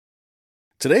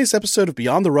Today's episode of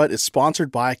Beyond the Rut is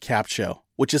sponsored by CapShow,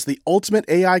 which is the ultimate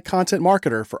AI content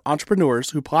marketer for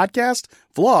entrepreneurs who podcast,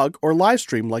 vlog, or live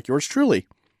stream like yours truly.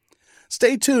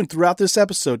 Stay tuned throughout this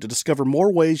episode to discover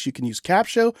more ways you can use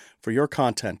CapShow for your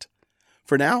content.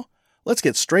 For now, let's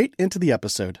get straight into the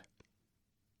episode.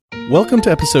 Welcome to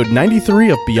episode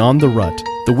 93 of Beyond the Rut,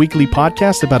 the weekly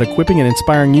podcast about equipping and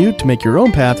inspiring you to make your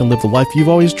own path and live the life you've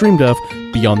always dreamed of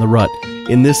beyond the rut.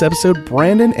 In this episode,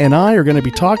 Brandon and I are going to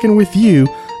be talking with you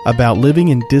about living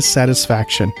in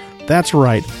dissatisfaction. That's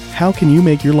right. How can you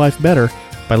make your life better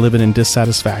by living in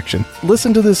dissatisfaction?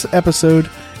 Listen to this episode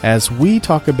as we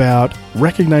talk about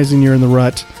recognizing you're in the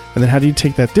rut, and then how do you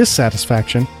take that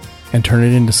dissatisfaction and turn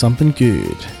it into something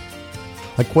good?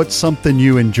 Like, what's something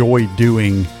you enjoy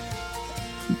doing?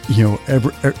 You know,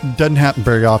 it doesn't happen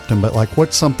very often, but like,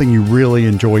 what's something you really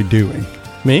enjoy doing?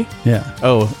 Me? Yeah.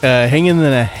 Oh, hanging in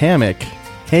a hammock.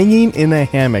 Hanging in a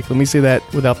hammock. Let me say that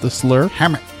without the slur.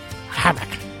 Hammock. Hammock.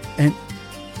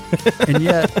 And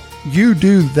yet you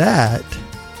do that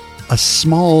a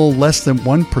small, less than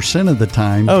 1% of the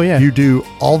time. Oh, yeah. You do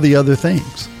all the other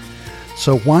things.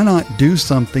 So why not do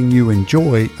something you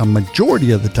enjoy a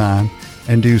majority of the time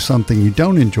and do something you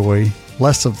don't enjoy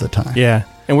less of the time? Yeah.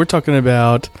 And we're talking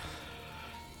about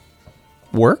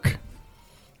work.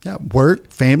 Yeah, work,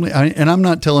 family. And I'm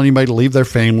not telling anybody to leave their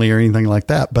family or anything like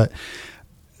that, but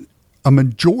a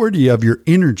majority of your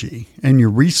energy and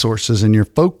your resources and your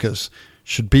focus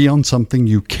should be on something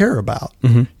you care about,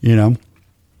 you know?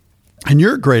 And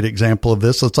you're a great example of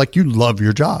this. It's like you love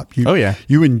your job.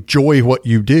 You enjoy what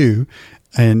you do.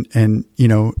 And you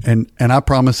know, and I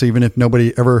promise, even if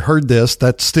nobody ever heard this,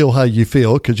 that's still how you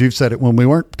feel, because you've said it when we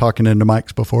weren't talking into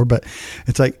mics before, but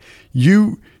it's like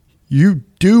you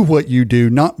do what you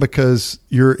do, not because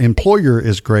your employer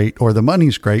is great or the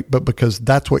money's great, but because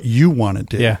that's what you want to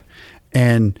do. Yeah.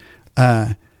 And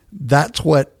that's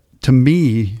what, to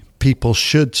me, people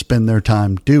should spend their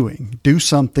time doing. Do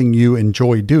something you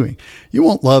enjoy doing. You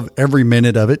won't love every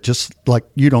minute of it, just like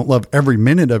you don't love every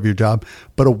minute of your job,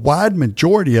 but a wide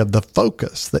majority of the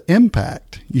focus, the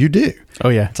impact, you do. Oh,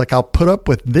 yeah. It's like, I'll put up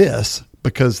with this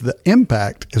because the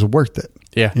impact is worth it.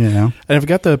 Yeah. You know? And I've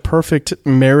got the perfect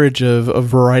marriage of a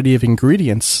variety of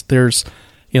ingredients. There's,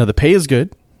 the pay is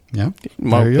good. Yeah.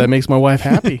 That makes my wife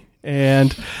happy.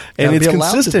 And it's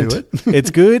consistent. It's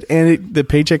good, and the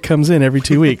paycheck comes in every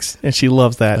 2 weeks, and she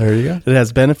loves that. There you go. It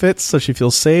has benefits, so she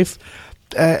feels safe.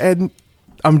 And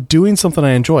I'm doing something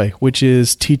I enjoy, which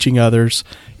is teaching others,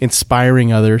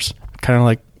 inspiring others, kind of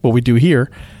like what we do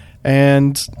here.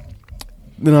 And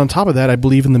then on top of that, I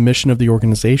believe in the mission of the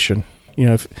organization.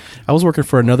 If I was working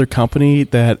for another company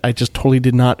that I just totally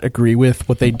did not agree with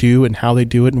what they do and how they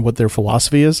do it and what their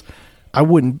philosophy is, I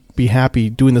wouldn't be happy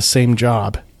doing the same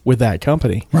job with that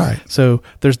company. Right. So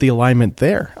there's the alignment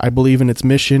there. I believe in its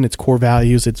mission, its core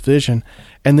values, its vision.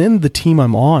 And then the team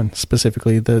I'm on,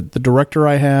 specifically the director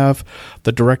I have,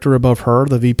 the director above her,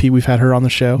 the VP, we've had her on the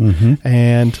show,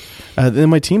 and then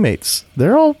my teammates.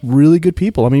 They're all really good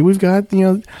people. I mean, we've got,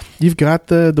 you've got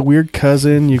the weird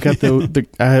cousin, you've got the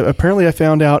apparently I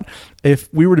found out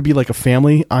if we were to be like a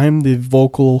family, I'm the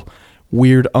vocal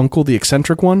weird uncle, the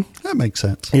eccentric one. That makes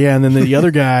sense. Yeah, and then the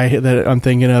other guy that I'm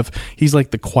thinking of, he's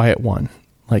like the quiet one.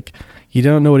 Like, you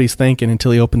don't know what he's thinking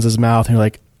until he opens his mouth, and you're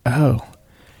like, oh,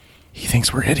 he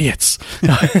thinks we're idiots.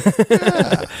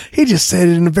 He just said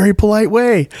it in a very polite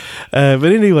way. But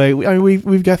anyway,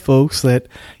 we've got folks that,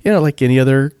 like any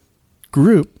other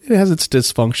group, it has its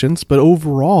dysfunctions, but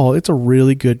overall, it's a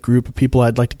really good group of people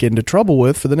I'd like to get into trouble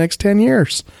with for the next 10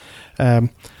 years.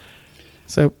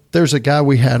 So there's a guy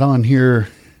we had on here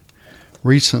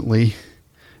recently,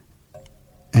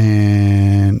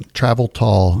 and Travel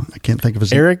Tall. I can't think of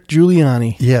his name. Eric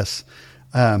Giuliani. Yes.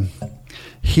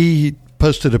 He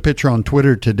posted a picture on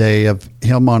Twitter today of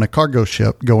him on a cargo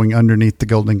ship going underneath the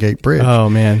Golden Gate Bridge. Oh,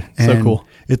 man. So and cool.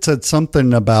 It said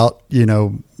something about,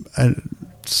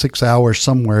 6 hours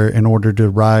somewhere in order to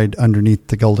ride underneath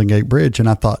the Golden Gate Bridge. And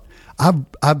I thought,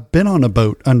 I've been on a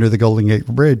boat under the Golden Gate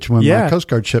Bridge when my Coast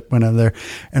Guard ship went over there.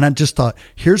 And I just thought,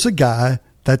 here's a guy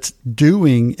that's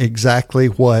doing exactly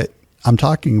what I'm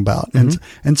talking about.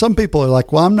 And some people are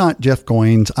like, well, I'm not Jeff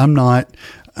Goins. I'm not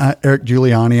Eric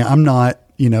Giuliani. I'm not,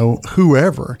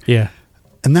 whoever. Yeah.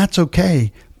 And that's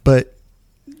okay. But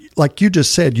like you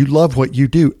just said, you love what you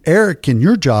do. Eric in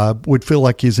your job would feel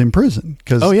like he's in prison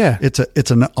because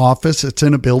it's an office. It's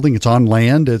in a building. It's on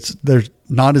land. There's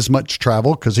not as much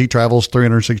travel because he travels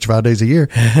 365 days a year.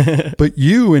 But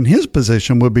you in his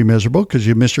position would be miserable because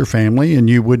you miss your family and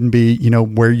you wouldn't be,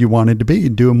 where you wanted to be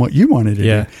and doing what you wanted to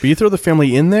do. But you throw the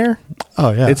family in there.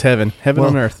 Oh yeah. It's heaven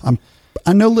on earth.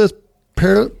 I know this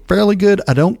fairly good.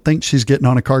 I don't think she's getting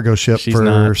on a cargo ship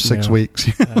for 6 weeks.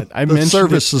 I the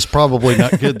service is probably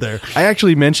not good there. I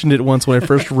actually mentioned it once when I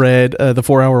first read the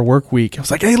 4-Hour Work Week. I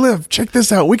was like, hey, Liv, check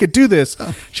this out. We could do this.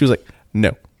 She was like,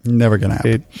 no. Never going to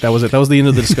happen. That was it. That was the end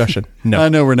of the discussion. No. I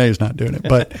know Renee's not doing it,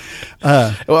 but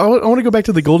well, I want to go back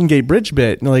to the Golden Gate Bridge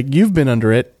bit. Like, you've been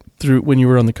under it through when you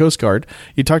were on the Coast Guard.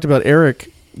 You talked about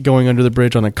Eric going under the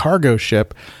bridge on a cargo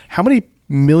ship. How many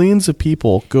millions of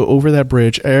people go over that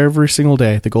bridge every single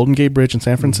day, the Golden Gate Bridge in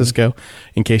San Francisco,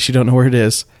 in case you don't know where it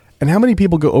is? And how many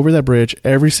people go over that bridge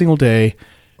every single day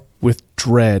with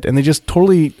dread? And they just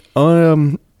totally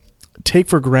take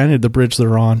for granted the bridge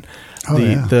they're on,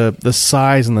 the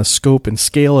size and the scope and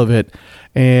scale of it.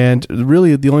 And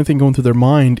really the only thing going through their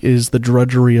mind is the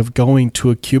drudgery of going to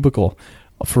a cubicle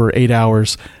for 8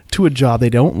 hours to a job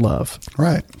they don't love.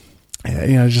 Right.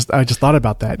 You know, I just thought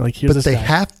about that. Like, here's but they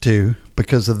have to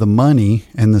because of the money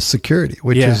and the security,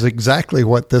 which is exactly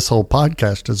what this whole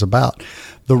podcast is about.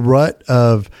 The rut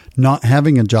of not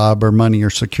having a job or money or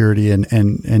security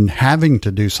and having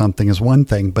to do something is one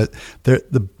thing, but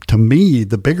to me,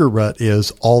 the bigger rut is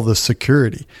all the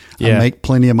security. I make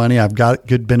plenty of money. I've got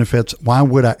good benefits. Why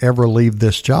would I ever leave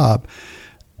this job,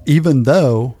 even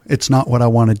though it's not what I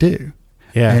want to do?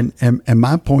 Yeah. And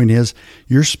my point is,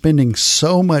 you're spending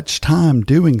so much time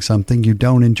doing something you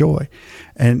don't enjoy.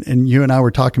 And you and I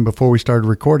were talking before we started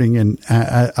recording, and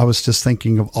I was just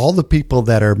thinking of all the people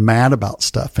that are mad about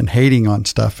stuff and hating on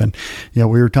stuff. And, you know,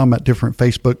 we were talking about different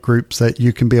Facebook groups that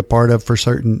you can be a part of for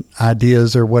certain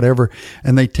ideas or whatever.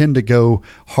 And they tend to go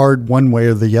hard one way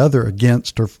or the other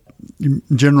against or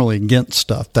generally against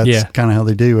stuff. That's kind of how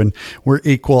they do. And we're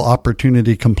equal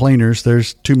opportunity complainers.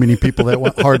 There's too many people that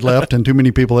went hard left and too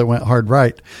many people that went hard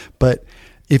right. But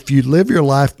if you live your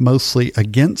life mostly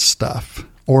against stuff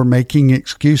or making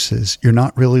excuses, you're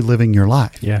not really living your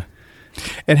life. Yeah.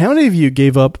 And how many of you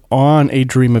gave up on a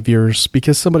dream of yours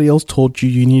because somebody else told you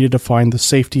you needed to find the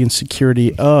safety and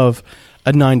security of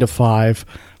a 9 to 5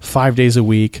 days a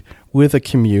week with a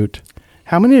commute?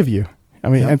 How many of you? I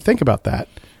mean, and think about that.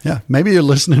 Yeah, maybe you're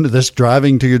listening to this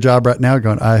driving to your job right now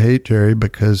going, I hate Jerry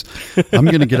because I'm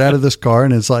going to get out of this car.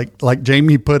 And it's like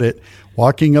Jamie put it,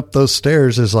 walking up those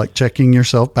stairs is like checking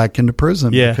yourself back into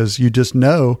prison because you just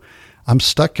know I'm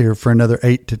stuck here for another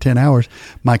 8 to 10 hours.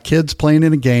 My kid's playing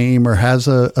in a game or has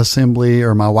a assembly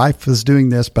or my wife is doing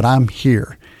this, but I'm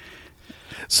here.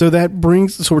 So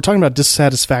we're talking about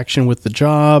dissatisfaction with the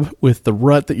job, with the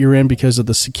rut that you're in because of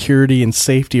the security and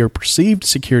safety or perceived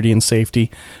security and safety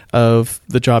of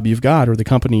the job you've got or the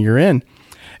company you're in.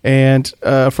 And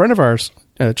a friend of ours,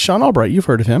 Sean Albright, you've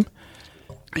heard of him.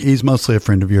 He's mostly a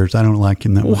friend of yours. I don't like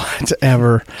him that much.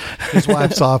 Whatever. His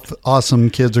wife's awesome.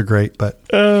 Kids are great, but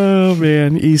oh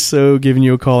man, he's so giving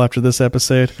you a call after this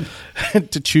episode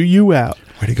to chew you out.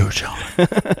 Way to go, Sean.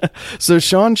 So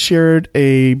Sean shared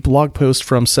a blog post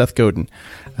from Seth Godin,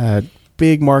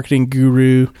 big marketing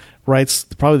guru, writes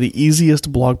probably the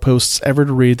easiest blog posts ever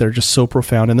to read. They're just so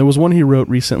profound. And there was one he wrote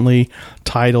recently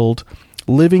titled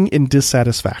Living in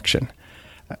Dissatisfaction.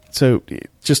 So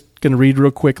just going to read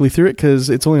real quickly through it because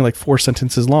it's only like 4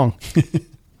 sentences long.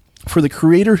 For the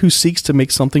creator who seeks to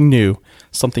make something new,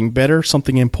 something better,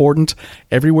 something important,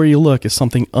 everywhere you look is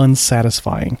something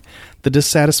unsatisfying. The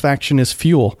dissatisfaction is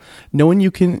fuel, knowing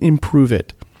you can improve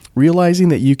it. Realizing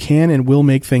that you can and will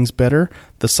make things better,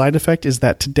 the side effect is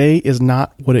that today is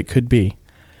not what it could be.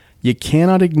 You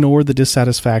cannot ignore the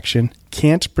dissatisfaction,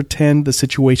 can't pretend the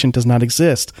situation does not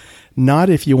exist, not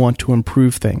if you want to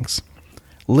improve things.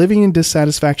 Living in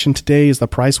dissatisfaction today is the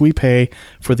price we pay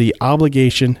for the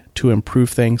obligation to improve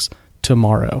things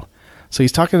tomorrow. So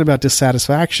he's talking about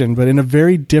dissatisfaction, but in a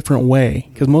very different way,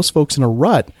 because most folks in a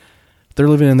rut, they're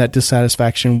living in that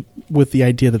dissatisfaction with the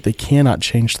idea that they cannot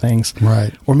change things.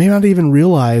 Right. Or may not even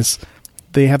realize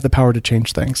they have the power to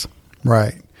change things.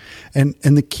 Right. And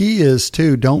the key is,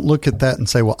 too, don't look at that and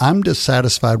say, well, I'm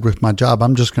dissatisfied with my job.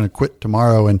 I'm just going to quit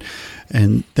tomorrow and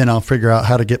then I'll figure out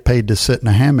how to get paid to sit in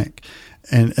a hammock.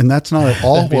 And that's not at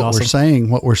all what we're saying.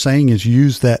 What we're saying is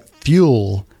use that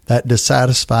fuel, that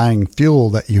dissatisfying fuel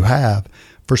that you have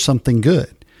for something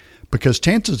good. Because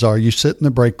chances are you sit in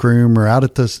the break room or out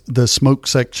at the smoke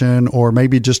section or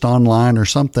maybe just online or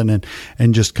something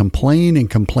and just complain and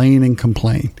complain and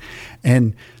complain.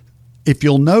 And if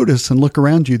you'll notice and look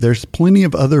around you, there's plenty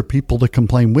of other people to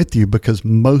complain with you because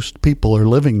most people are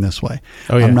living this way.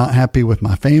 Oh, yeah. I'm not happy with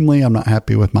my family. I'm not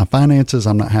happy with my finances.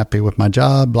 I'm not happy with my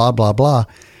job, blah, blah, blah.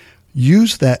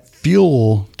 Use that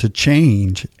fuel to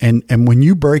change. And when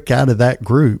you break out of that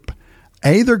group,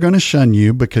 they're going to shun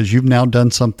you because you've now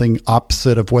done something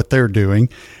opposite of what they're doing.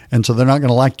 And so they're not going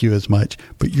to like you as much,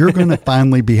 but you're going to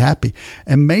finally be happy.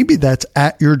 And maybe that's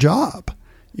at your job.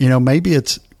 Maybe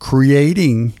it's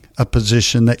creating a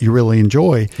position that you really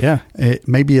enjoy. Yeah.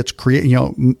 Maybe it's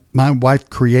my wife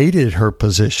created her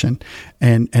position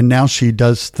and now she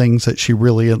does things that she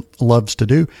really loves to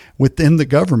do within the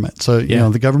government. So,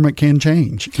 the government can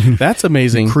change. That's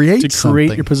amazing. To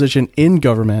create your position in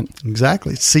government.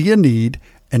 Exactly. See a need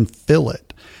and fill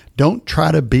it. Don't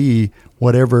try to be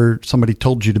whatever somebody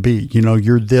told you to be.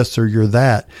 You're this or you're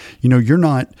that. You're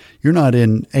not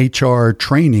in HR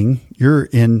training. You're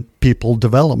in people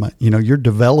development. You're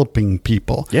developing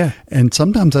people. Yeah. And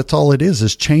sometimes that's all it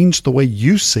is change the way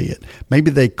you see it. Maybe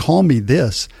they call me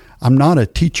this. I'm not a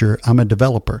teacher. I'm a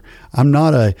developer. I'm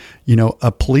not a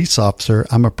police officer.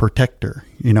 I'm a protector.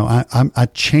 I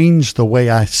change the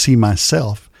way I see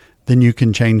myself. Then you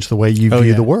can change the way you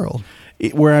view the world.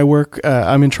 Where I work,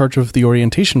 I'm in charge of the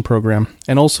orientation program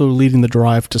and also leading the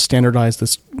drive to standardize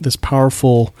this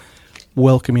powerful,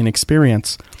 welcoming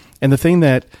experience. And the thing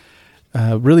that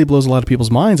really blows a lot of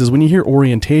people's minds is when you hear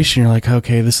orientation, you're like,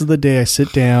 okay, this is the day I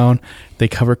sit down, they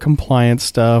cover compliance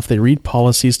stuff, they read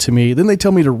policies to me, then they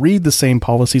tell me to read the same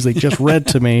policies they just read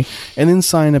to me, and then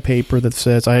sign a paper that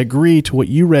says, I agree to what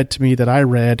you read to me that I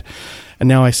read, and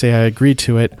now I say I agree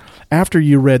to it after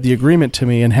you read the agreement to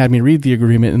me and had me read the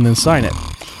agreement and then sign it.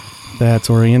 That's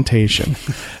orientation.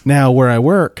 Now, where I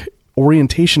work,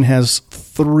 orientation has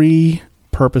 3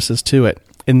 purposes to it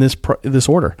in this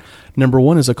order. Number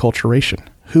 1 is acculturation.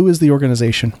 Who is the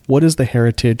organization? What is the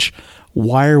heritage?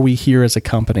 Why are we here as a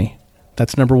company?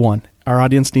 That's number 1. Our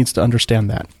audience needs to understand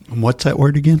that. And what's that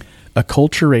word again?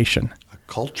 Acculturation.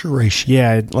 Acculturation.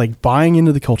 Yeah, like buying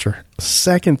into the culture.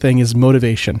 Second thing is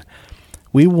motivation.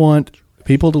 We want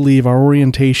people to leave our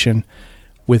orientation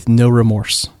with no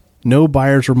remorse. No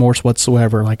buyer's remorse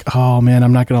whatsoever. Like, oh man,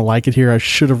 I'm not going to like it here. I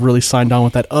should have really signed on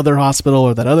with that other hospital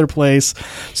or that other place.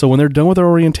 So when they're done with their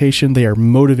orientation, they are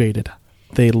motivated.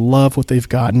 They love what they've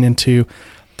gotten into.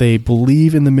 They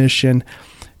believe in the mission.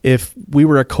 If we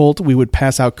were a cult, we would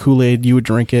pass out Kool-Aid. You would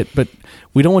drink it, but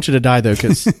we don't want you to die though,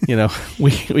 because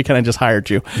we kind of just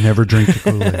hired you. Never drink the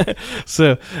Kool-Aid.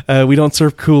 So we don't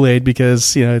serve Kool-Aid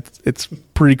because it's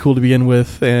pretty cool to begin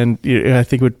with, and I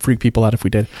think it would freak people out if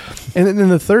we did. And then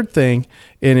the third thing,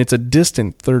 and it's a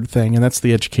distant third thing, and that's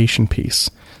the education piece.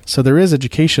 So there is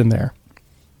education there.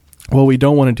 What we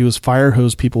don't want to do is fire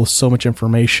hose people with so much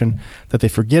information that they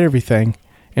forget everything,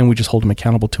 and we just hold them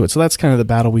accountable to it. So that's kind of the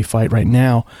battle we fight right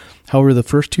now. However, the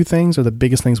first 2 things are the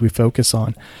biggest things we focus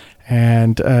on.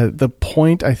 And the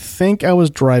point I think I was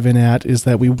driving at is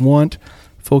that we want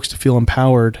folks to feel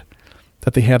empowered,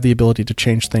 that they have the ability to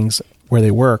change things where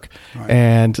they work. Right.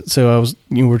 And so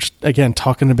we were just, again,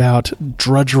 talking about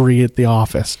drudgery at the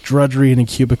office, drudgery in a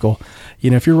cubicle.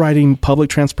 If you're riding public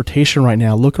transportation right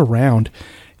now, look around.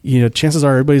 Chances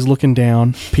are everybody's looking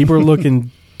down. People are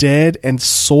looking dead and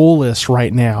soulless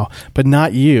right now, but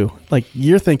not you. Like,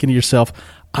 you're thinking to yourself,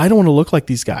 I don't want to look like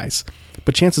these guys.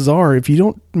 But chances are, if you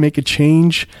don't make a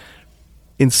change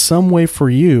in some way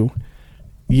for you,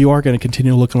 you are going to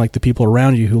continue looking like the people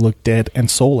around you who look dead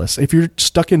and soulless. If you're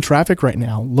stuck in traffic right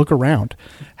now, look around.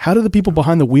 How do the people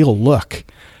behind the wheel look?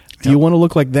 Do you want to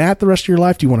look like that the rest of your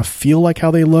life? Do you want to feel like how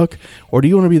they look? Or do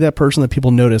you want to be that person that people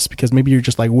notice because maybe you're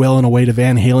just like welling away to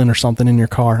Van Halen or something in your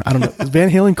car? I don't know. Is Van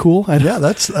Halen cool? Yeah,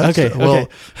 that's okay. Well,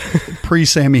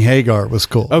 pre-Sammy Hagar was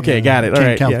cool. Okay, got it. All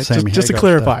right. Yeah, just to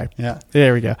clarify. Stuff. Yeah.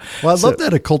 There we go. Well, I love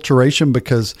that acculturation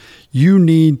because you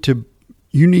need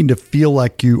to feel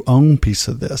like you own a piece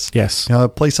of this. Yes. A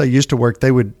place I used to work,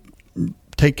 they would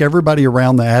take everybody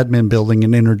around the admin building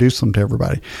and introduce them to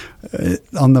everybody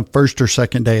on the first or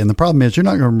second day. And the problem is you're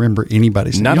not going to remember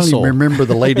anybody's name. You don't even remember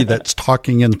the lady that's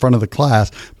talking in front of the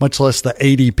class, much less the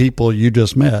 80 people you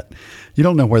just met. You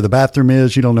don't know where the bathroom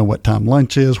is. You don't know what time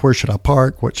lunch is. Where should I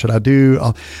park? What should I do?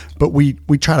 But we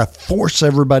try to force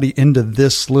everybody into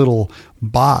this little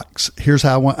box. Here's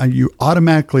how I want you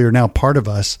automatically are now part of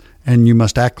us, and you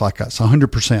must act like us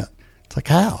 100%. It's like,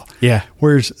 how? Yeah.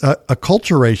 Whereas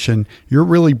acculturation, you're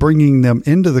really bringing them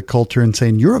into the culture and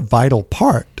saying you're a vital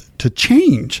part to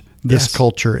change this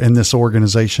culture and this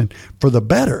organization for the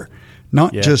better,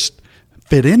 not just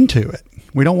fit into it.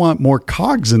 We don't want more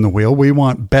cogs in the wheel. We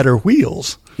want better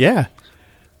wheels. Yeah.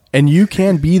 And you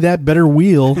can be that better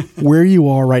wheel where you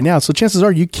are right now. So chances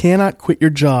are you cannot quit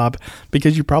your job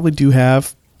because you probably do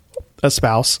have a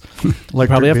spouse, you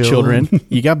probably have children,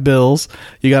 you got bills,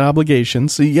 you got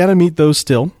obligations, so you got to meet those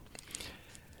still.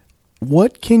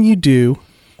 What can you do?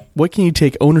 What can you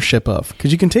take ownership of?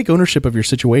 Because you can take ownership of your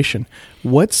situation.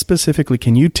 What specifically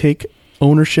can you take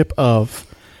ownership of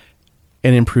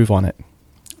and improve on it?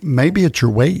 Maybe it's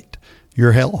your weight,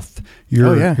 your health,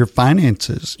 your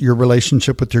finances, your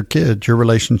relationship with your kids, your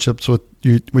relationships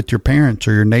with your parents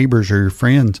or your neighbors or your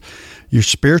friends, your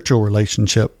spiritual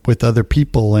relationship with other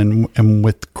people and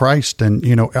with Christ,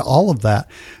 and all of that.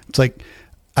 It's like,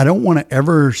 I don't want to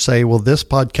ever say, well, this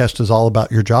podcast is all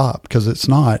about your job, because it's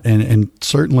not. And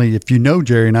certainly if you know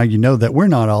Jerry and I, you know that we're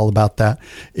not all about that.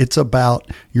 It's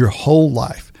about your whole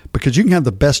life, because you can have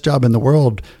the best job in the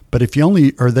world, but if you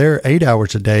only are there 8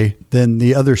 hours a day, then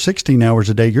the other 16 hours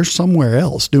a day, you're somewhere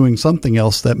else doing something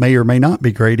else that may or may not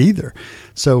be great either.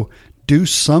 So do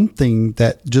something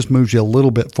that just moves you a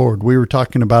little bit forward. We were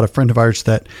talking about a friend of ours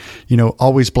that,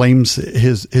 always blames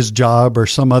his job or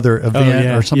some other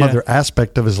event or some other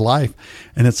aspect of his life.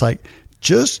 And it's like,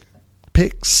 just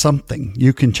pick something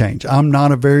you can change. I'm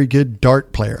not a very good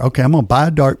dart player. Okay, I'm going to buy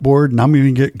a dartboard and I'm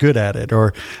going to get good at it.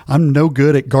 Or I'm no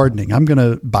good at gardening. I'm going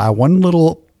to buy one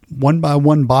little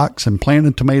 1x1 box and plant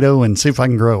a tomato and see if I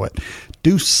can grow it.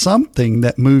 Do something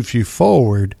that moves you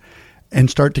forward and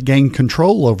start to gain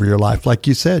control over your life. Like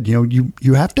you said, you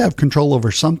have to have control over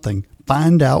something.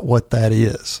 Find out what that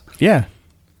is. Yeah.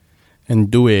 And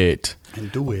do it.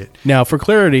 Now, for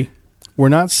clarity, we're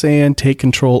not saying take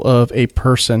control of a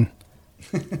person.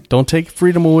 Don't take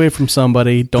freedom away from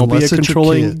somebody. Don't be a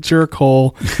controlling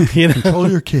jerkhole.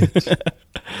 Control your kids.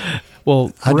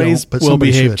 Well, raise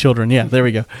well-behaved children. Yeah, there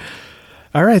we go.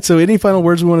 All right, so any final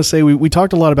words we want to say? We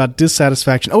talked a lot about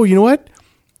dissatisfaction. Oh, you know what?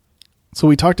 So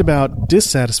we talked about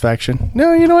dissatisfaction.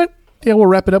 No, you know what? Yeah, we'll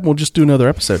wrap it up and we'll just do another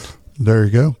episode. There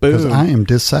you go. Because I am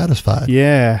dissatisfied.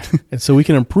 Yeah. And so we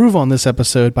can improve on this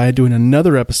episode by doing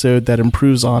another episode that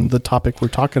improves on the topic we're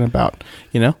talking about,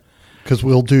 Because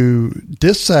we'll do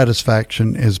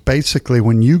dissatisfaction is basically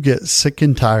when you get sick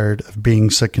and tired of being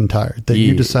sick and tired, that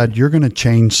you decide you're going to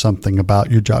change something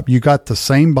about your job. You got the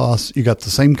same boss, you got the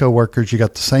same coworkers, you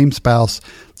got the same spouse,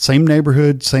 same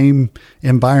neighborhood, same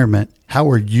environment. How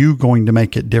are you going to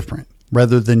make it different?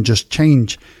 Rather than just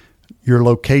change your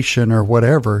location or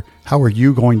whatever, how are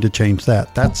you going to change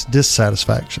that? That's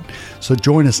dissatisfaction. So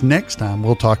join us next time.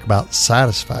 We'll talk about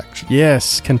satisfaction.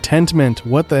 Yes, contentment.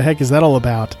 What the heck is that all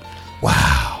about?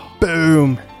 Wow.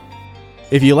 Boom.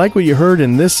 If you like what you heard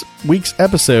in this week's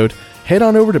episode, head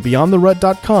on over to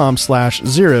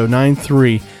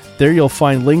beyondtherut.com/093. There you'll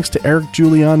find links to Eric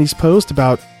Giuliani's post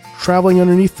about traveling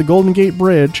underneath the Golden Gate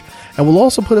Bridge, and we'll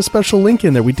also put a special link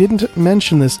in there. We didn't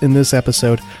mention this in this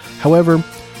episode. However,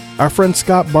 our friend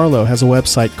Scott Barlow has a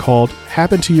website called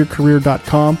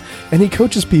happentoyourcareer.com, and he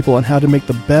coaches people on how to make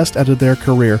the best out of their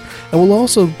career. And we'll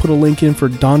also put a link in for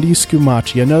Dondi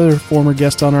Scumaci, another former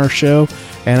guest on our show,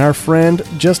 and our friend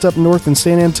just up north in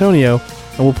San Antonio.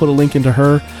 And we'll put a link into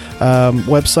her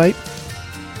website.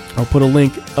 I'll put a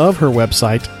link of her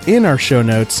website in our show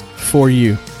notes for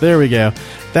you. There we go.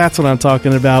 That's what I'm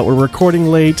talking about. We're recording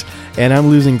late, and I'm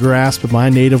losing grasp of my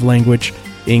native language,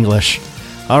 English.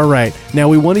 All right. Now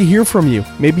we want to hear from you.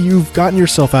 Maybe you've gotten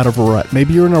yourself out of a rut.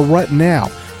 Maybe you're in a rut now.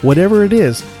 Whatever it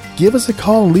is, give us a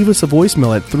call and leave us a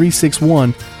voicemail at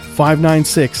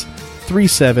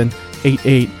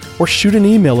 361-596-3788 or shoot an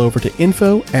email over to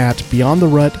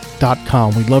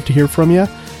info@beyondtherut.com. We'd love to hear from you,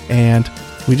 and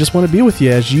we just want to be with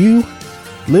you as you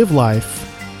live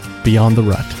life beyond the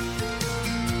rut.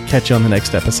 Catch you on the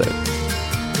next episode.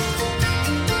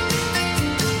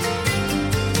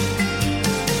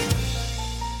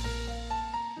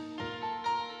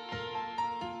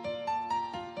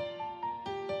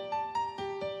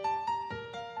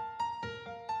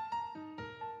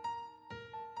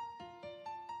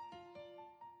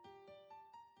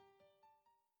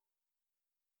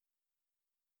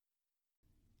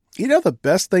 The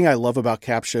best thing I love about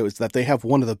Capshow is that they have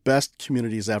one of the best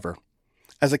communities ever.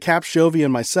 As a Capshovian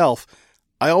myself,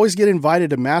 I always get invited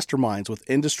to masterminds with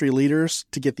industry leaders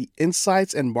to get the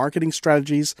insights and marketing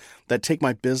strategies that take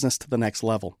my business to the next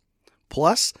level.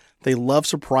 Plus, they love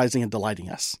surprising and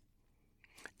delighting us.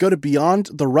 Go to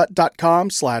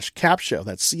beyondtherut.com/capshow,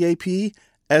 that's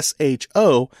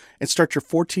CAPSHO, and start your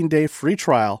 14-day free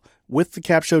trial with the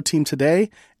Capshow team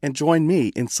today and join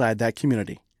me inside that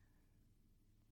community.